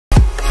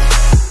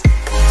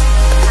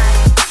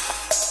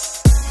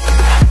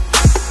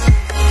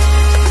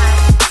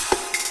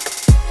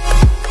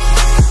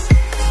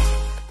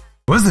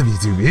What's up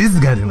YouTube, it's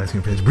Galaga Let's Play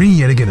Friends, bringing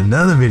yet again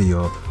another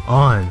video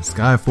on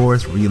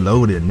Skyforce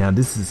Reloaded. Now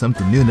this is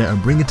something new that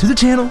I'm bringing to the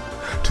channel.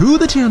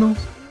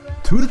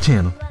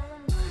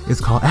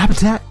 It's called App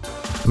Attack.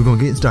 We're gonna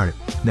get started.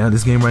 Now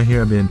this game right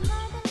here, I've been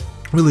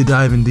really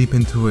diving deep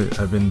into it.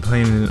 I've been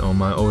playing it on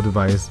my old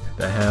device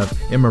that I have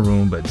in my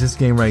room, but this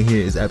game right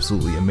here is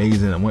absolutely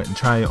amazing. I went and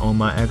try it on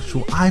my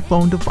actual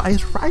iPhone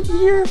device right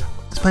here.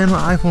 Just playing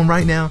on iPhone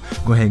right now.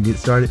 Go ahead and get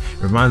started.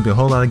 It reminds me a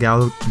whole lot of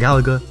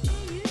Galaga.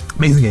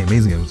 Amazing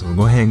game. So we'll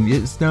go ahead and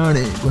get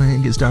started.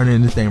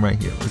 In this thing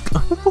right here. Let's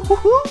go.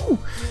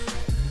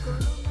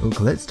 We'll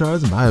collect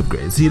stars and buy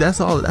upgrades. See,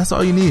 that's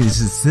all you need. It's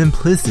just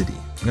simplicity.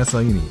 That's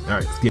all you need.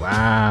 Alright, let's get.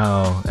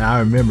 Wow. I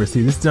remember.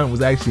 See, this jump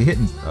was actually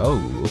hitting. Oh,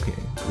 okay.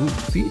 Ooh,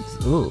 see?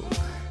 Ooh.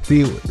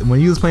 See,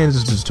 when you was playing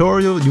this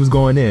tutorial, you was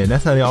going in.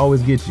 That's how they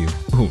always get you.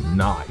 Oh,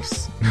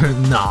 nice.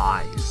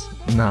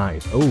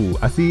 Nice. Oh,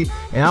 I see.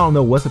 And I don't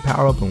know what's the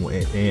power up and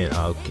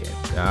okay.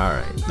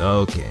 Alright.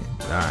 Okay.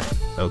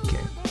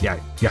 Yeah.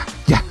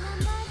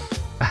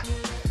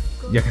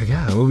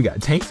 What we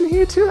got? Tanks in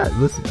here too?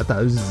 Listen, I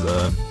thought it was just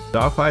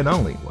dogfight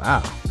only.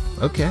 Wow.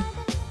 Okay.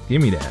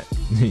 Give me that.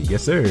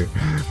 Yes, sir.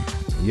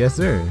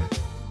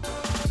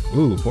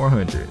 Ooh,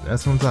 400.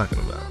 That's what I'm talking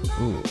about.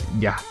 Ooh,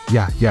 yeah.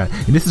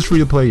 And this is free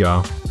to play,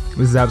 y'all.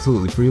 This is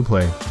absolutely free to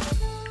play.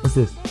 What's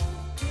this?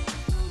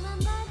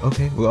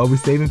 Okay. Well, are we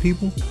saving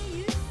people?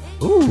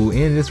 Ooh,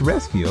 and it's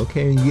rescue.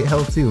 Okay, and you get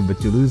health too,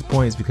 but you lose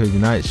points because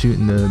you're not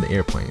shooting the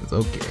airplanes.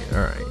 Okay,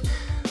 all right.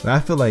 But I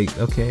feel like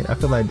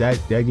that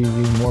gives you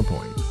even more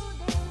points.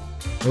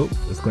 Oh,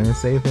 let's go ahead and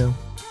save him.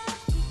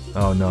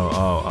 Oh no.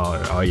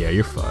 Oh yeah,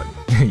 you're fucked.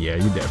 Yeah,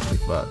 you're definitely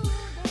fucked.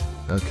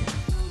 Okay.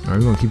 All right,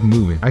 we're gonna keep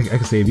moving. I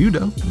can save you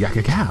though.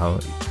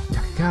 Yakakao.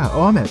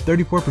 Oh, I'm at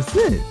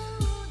 34%.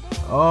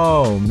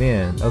 Oh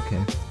man.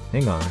 Okay.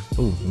 Hang on.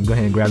 Ooh, go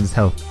ahead and grab this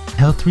health.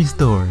 Health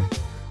restore.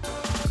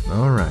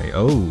 Alright,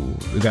 oh,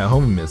 we got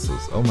homing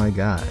missiles. Oh my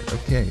god,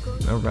 okay,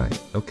 alright,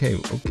 okay,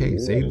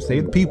 save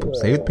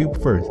the people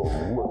first.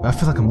 I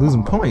feel like I'm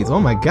losing points. Oh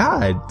my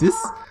god,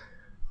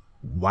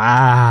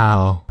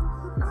 wow.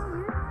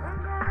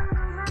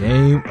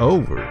 Game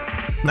over.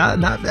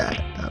 Not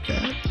bad.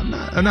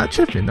 I'm not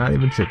tripping, not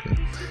even tripping.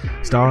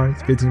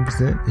 Stars,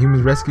 15%.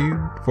 Humans rescued,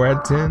 4 out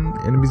of 10.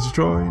 Enemies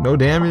destroyed, no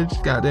damage.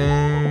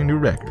 Goddamn, new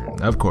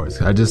record. Of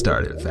course, I just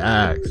started.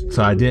 Facts.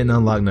 So I didn't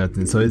unlock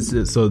nothing. So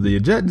the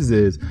objective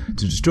is to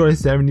destroy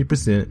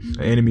 70%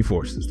 of enemy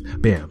forces.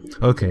 Bam.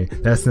 Okay,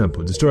 that's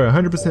simple. Destroy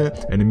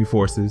 100% enemy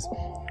forces.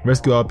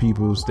 Rescue all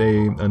people.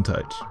 Stay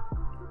untouched.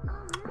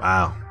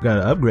 Wow. Got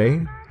an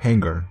upgrade.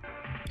 Hangar.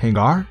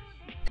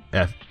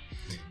 F.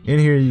 In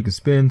here, you can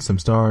spend some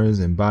stars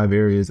and buy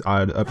various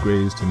odd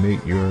upgrades to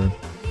make your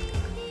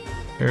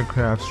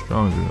aircraft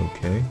stronger.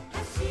 Okay.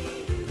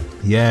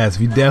 Yes,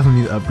 we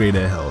definitely need to upgrade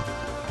that health.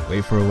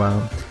 Wait for a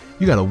while.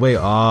 You gotta wait.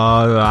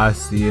 Oh, I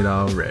see it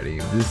already.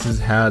 This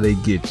is how they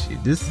get you.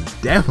 This is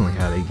definitely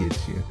how they get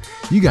you.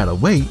 You gotta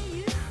wait.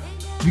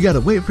 You gotta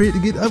wait for it to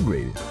get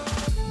upgraded.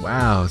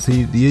 Wow.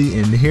 See,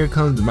 and here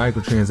comes the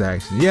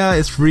microtransaction. Yeah,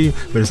 it's free,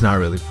 but it's not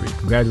really free.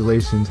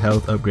 Congratulations,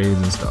 health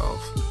upgrades and stuff.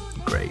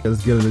 Great.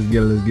 Let's get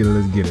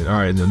it.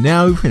 Alright, so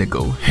now we're gonna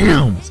go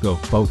ham. Let's go.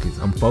 Focus.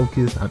 I'm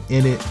focused. I'm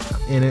in it.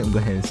 Go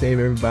ahead and save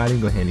everybody.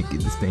 Go ahead and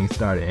get this thing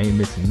started. I ain't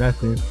missing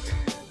nothing.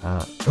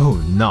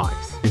 Oh,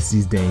 nice. It's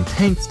these dang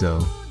tanks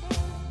though.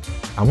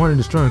 I want to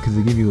destroy them because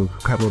they give you a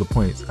crap load of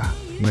points. Go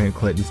ahead and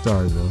collect these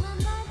stars though.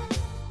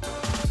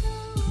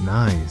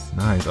 Nice.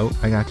 Oh,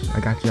 I got you.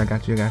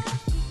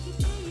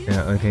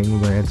 Yeah, okay,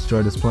 we're gonna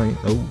destroy this plane.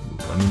 Oh,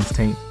 I mean this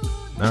tank.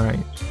 Alright,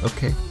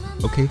 okay,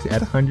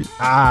 at 100.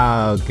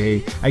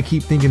 Okay. I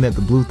keep thinking that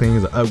the blue thing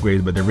is an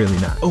upgrade, but they're really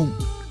not. Oh,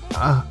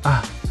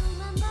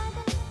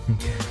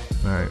 okay,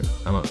 alright.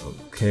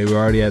 Okay, we're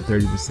already at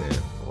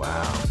 30%.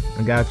 Wow,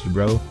 I got you,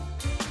 bro.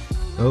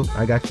 Oh,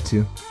 I got you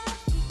too.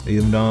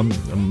 Even though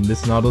I'm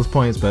missing all those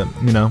points, but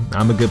you know,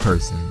 I'm a good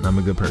person. I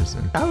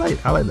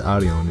like the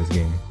audio in this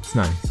game. It's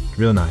nice,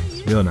 real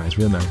nice.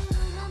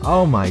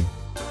 Oh my.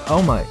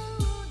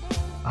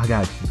 I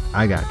got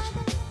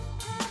you.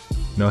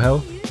 No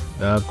health?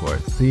 Of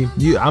course. See,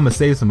 I'ma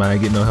save somebody. I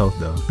get no health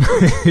though.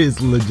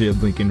 It's legit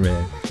blinking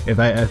red.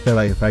 I feel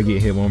like if I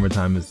get hit one more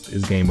time,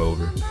 it's game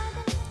over.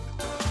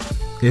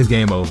 It's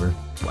game over.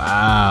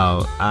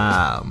 Wow.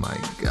 Oh my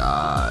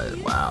god.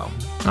 Wow.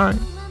 All right.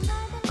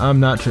 I'm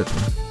not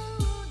tripping.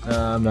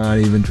 I'm not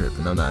even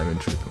tripping.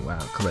 Wow.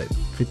 Collect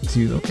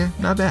 52. Okay.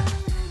 Not bad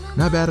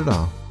at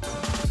all.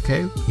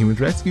 Okay. Humans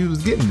rescued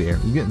was getting there.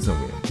 Was getting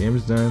somewhere.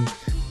 Damage done.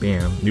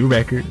 Bam. New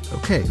record.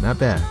 Okay. Not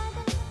bad.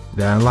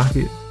 Did I unlock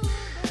it?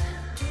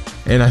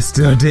 And I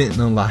still didn't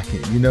unlock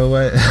it. You know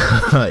what?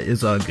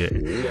 It's all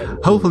good.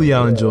 Hopefully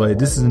y'all enjoyed.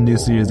 This is a new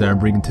series that I'm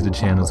bringing to the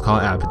channel. It's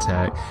called App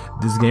Attack.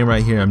 This game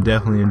right here, I'm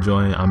definitely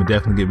enjoying. I'm gonna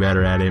definitely get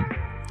better at it.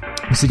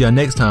 We'll see y'all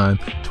next time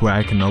to where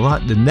I can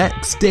unlock the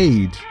next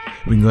stage.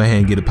 We can go ahead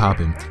and get it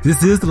popping.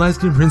 This is the Light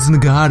Skin Prince and the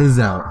God is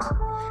out.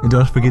 And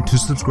don't forget to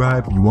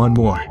subscribe if you want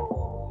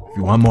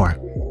more.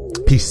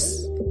 Peace.